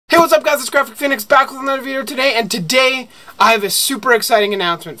guys, it's Graphic Phoenix back with another video today, and today I have a super exciting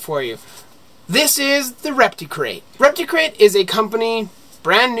announcement for you. This is the ReptiCrate. ReptiCrate is a company,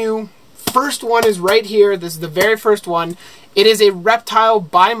 brand new. First one is right here. This is the very first one. It is a Reptile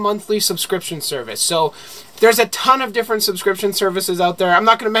bi-monthly subscription service. So there's a ton of different subscription services out there. I'm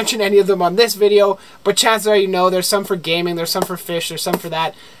not going to mention any of them on this video, but chances are you know there's some for gaming, there's some for fish, there's some for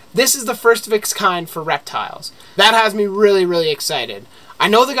that. This is the first of its kind for reptiles. That has me really, really excited. I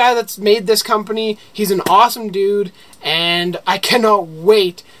know the guy that's made this company. He's an awesome dude, and I cannot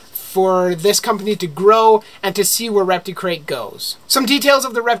wait for this company to grow and to see where ReptiCrate goes. Some details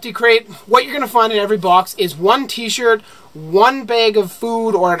of the ReptiCrate. What you're going to find in every box is one t-shirt, one bag of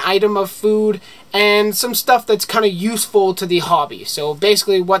food or an item of food, and some stuff that's kind of useful to the hobby. So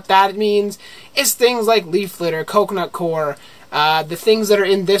basically what that means is things like leaf litter, coconut core, the things that are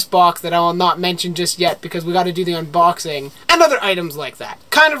in this box that I will not mention just yet because we got to do the unboxing, and other items like that.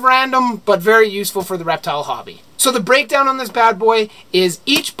 Kind of random, but very useful for the reptile hobby. So the breakdown on this bad boy is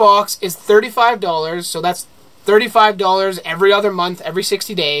each box is $35, so that's $35 every other month, every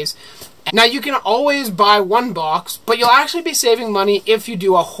 60 days. Now you can always buy one box, but you'll actually be saving money if you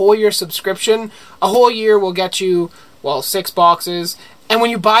do a whole year subscription. A whole year will get you, well, 6 boxes. And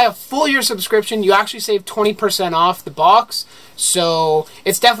when you buy a full year subscription, you actually save 20% off the box. So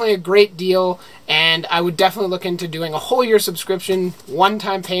it's definitely a great deal, and I would definitely look into doing a whole year subscription,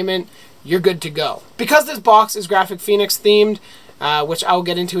 one-time payment. You're good to go. Because this box is Graphic Phoenix themed, which I'll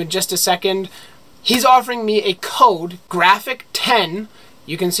get into in just a second, he's offering me a code, Graphic10.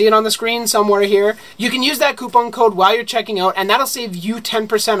 You can see it on the screen somewhere here. You can use that coupon code while you're checking out, and that'll save you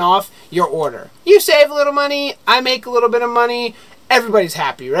 10% off your order. You save a little money, I make a little bit of money, everybody's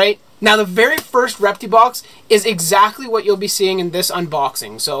happy, right? Now the very first Repti box is exactly what you'll be seeing in this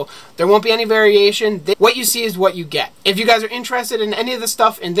unboxing, so there won't be any variation. What you see is what you get. If you guys are interested in any of the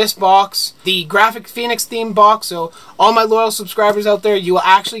stuff in this box, the Graphic Phoenix themed box, so all my loyal subscribers out there, you will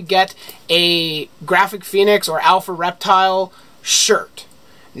actually get a Graphic Phoenix or Alpha Reptile shirt.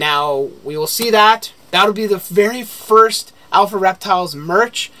 Now we will see that. That'll be the very first Alpha Reptiles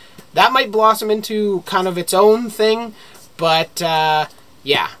merch. That might blossom into kind of its own thing, but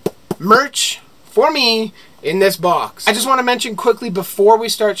yeah. Merch for me in this box. I just want to mention quickly before we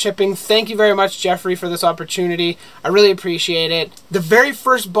start shipping, thank you very much, Jeffrey, for this opportunity. I really appreciate it. The very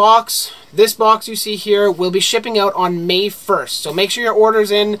first box, this box you see here, will be shipping out on May 1st. So make sure your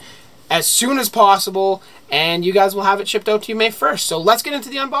order's in as soon as possible, and you guys will have it shipped out to you May 1st. So let's get into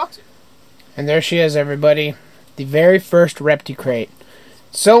the unboxing. And there she is, everybody. The very first ReptiCrate.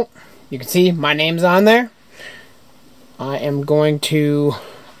 So, you can see my name's on there. I am going to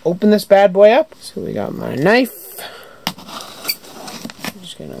open this bad boy up. So we got my knife. I'm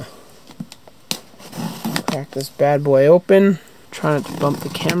just gonna crack this bad boy open. Try not to bump the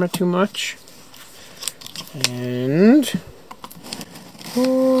camera too much. And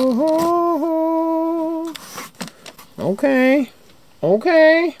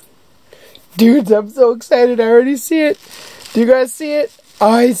okay. Dudes, I'm so excited. I already see it. Do you guys see it?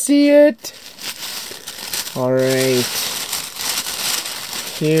 I see it. Alright.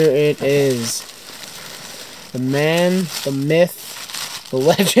 Here it is. The man, the myth, the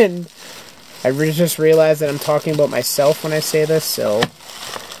legend. I just realized that I'm talking about myself when I say this, so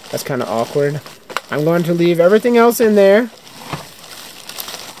that's kind of awkward. I'm going to leave everything else in there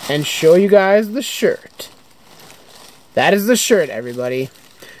and show you guys the shirt. That is the shirt, everybody.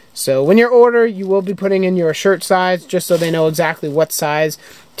 So when you order, you will be putting in your shirt size just so they know exactly what size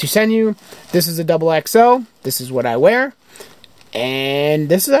to send you. This is a XXL. This is what I wear. And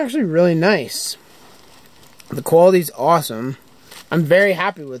this is actually really nice. The quality's awesome. I'm very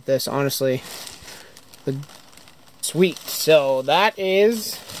happy with this, honestly. Sweet. So that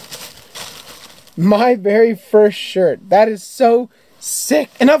is my very first shirt. That is so sick.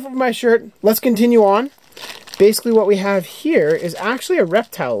 Enough of my shirt. Let's continue on. Basically what we have here is actually a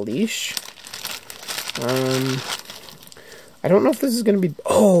reptile leash. I don't know if this is going to be...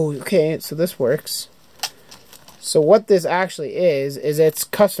 Oh, okay, so this works. So what this actually is it's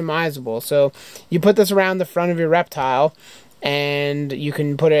customizable. So you put this around the front of your reptile, and you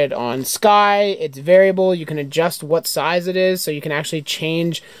can put it on sky. It's variable. You can adjust what size it is, so you can actually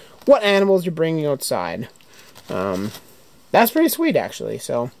change what animals you're bringing outside. That's pretty sweet, actually.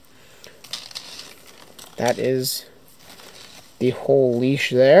 So that is the whole leash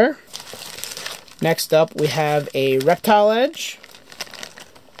there. Next up, we have a reptile edge.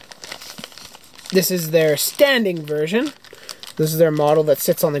 This is their standing version. This is their model that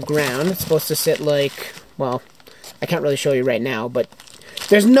sits on the ground. It's supposed to sit like, well, I can't really show you right now, but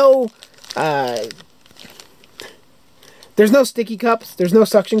there's no There's no sticky cups, there's no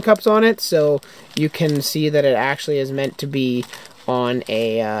suction cups on it, so you can see that it actually is meant to be on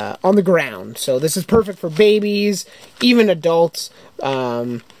the ground. So this is perfect for babies, even adults.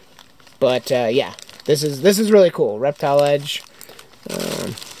 Yeah, this is really cool. Reptile Edge.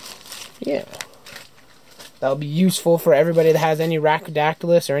 Yeah, that'll be useful for everybody that has any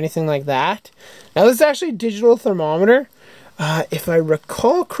Rhacodactylus or anything like that. Now this is actually a digital thermometer. If I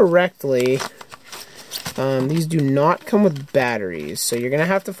recall correctly, these do not come with batteries, so you're gonna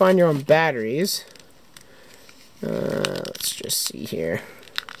have to find your own batteries. Let's just see here.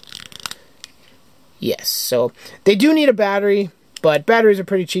 Yes, so they do need a battery, but batteries are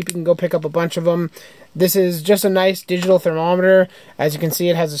pretty cheap. You can go pick up a bunch of them. This is just a nice digital thermometer. As you can see,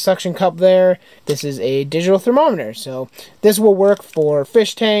 it has a suction cup there. This is a digital thermometer, so this will work for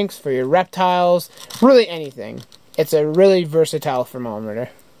fish tanks, for your reptiles, really anything. It's a really versatile thermometer.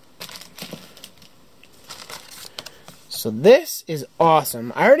 So this is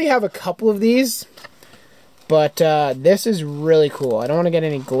awesome. I already have a couple of these, but this is really cool. I don't want to get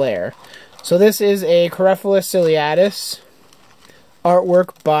any glare. So this is a Coryphelis ciliatus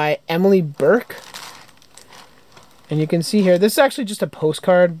artwork by Emily Burke. And you can see here, this is actually just a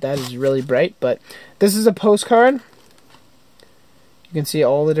postcard. That is really bright, but this is a postcard. You can see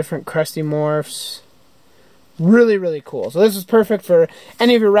all the different crusty morphs. Really, really cool. So this is perfect for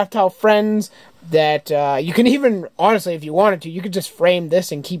any of your reptile friends that you can even, honestly, if you wanted to, you could just frame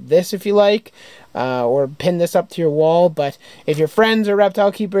this and keep this if you like, or pin this up to your wall. But if your friends are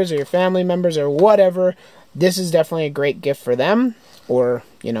reptile keepers or your family members or whatever, this is definitely a great gift for them. Or,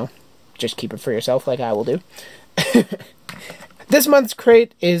 you know, just keep it for yourself like I will do. This month's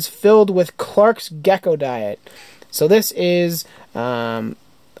crate is filled with Clark's Gecko Diet. So this is a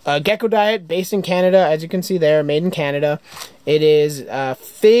gecko diet based in Canada, as you can see there, made in Canada. It is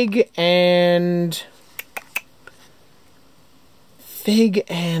fig and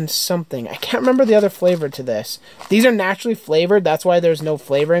something. I can't remember the other flavor to this. These are naturally flavored, that's why there's no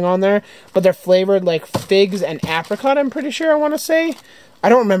flavoring on there. But they're flavored like figs and apricot, I'm pretty sure I want to say. I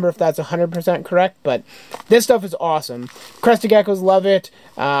don't remember if that's 100% correct, but this stuff is awesome. Crested geckos love it.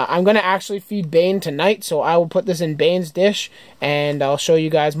 I'm going to actually feed Bane tonight, so I will put this in Bane's dish, and I'll show you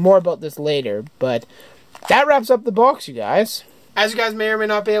guys more about this later. But that wraps up the box, you guys. As you guys may or may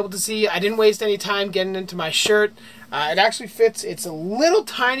not be able to see, I didn't waste any time getting into my shirt. It actually fits. It's a little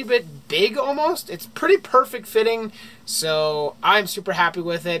tiny bit big almost. It's pretty perfect fitting, so I'm super happy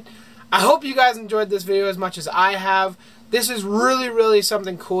with it. I hope you guys enjoyed this video as much as I have. This is really, really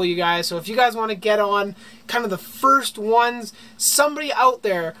something cool, you guys. So if you guys want to get on kind of the first ones, somebody out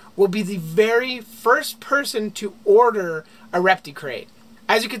there will be the very first person to order a ReptiCrate.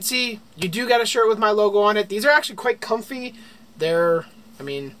 As you can see, you do get a shirt with my logo on it. These are actually quite comfy. They're, I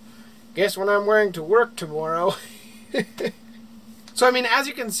mean, guess what I'm wearing to work tomorrow. So, I mean, as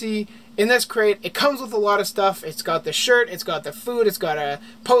you can see, in this crate, it comes with a lot of stuff. It's got the shirt, it's got the food, it's got a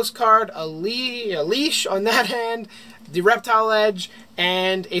postcard, a leash on that hand, the Reptile Edge,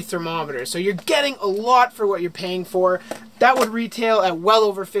 and a thermometer. So you're getting a lot for what you're paying for. That would retail at well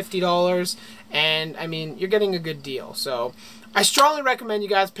over $50, and I mean, you're getting a good deal. So I strongly recommend you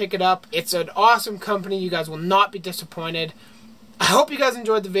guys pick it up. It's an awesome company. You guys will not be disappointed. I hope you guys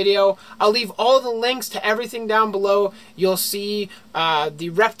enjoyed the video. I'll leave all the links to everything down below. You'll see the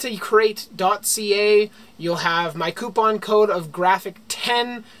ReptiCrate.ca. You'll have my coupon code of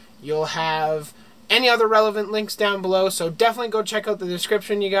Graphic10. You'll have any other relevant links down below, so definitely go check out the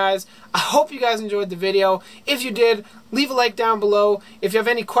description, you guys. I hope you guys enjoyed the video. If you did, leave a like down below. If you have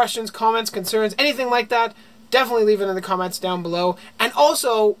any questions, comments, concerns, anything like that, definitely leave it in the comments down below. And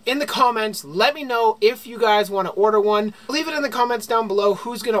also, in the comments, let me know if you guys want to order one. Leave it in the comments down below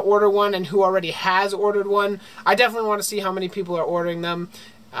who's going to order one and who already has ordered one. I definitely want to see how many people are ordering them.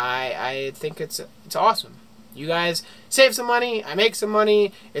 I think it's awesome. You guys save some money, I make some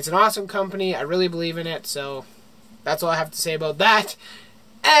money, it's an awesome company, I really believe in it, so that's all I have to say about that.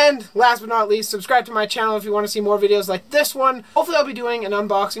 And last but not least, subscribe to my channel if you want to see more videos like this one. Hopefully I'll be doing an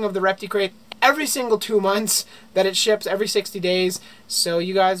unboxing of the ReptiCrate every single 2 months, that it ships every 60 days, so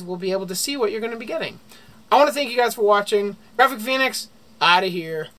you guys will be able to see what you're going to be getting. I want to thank you guys for watching. Graphic Phoenix, out of here.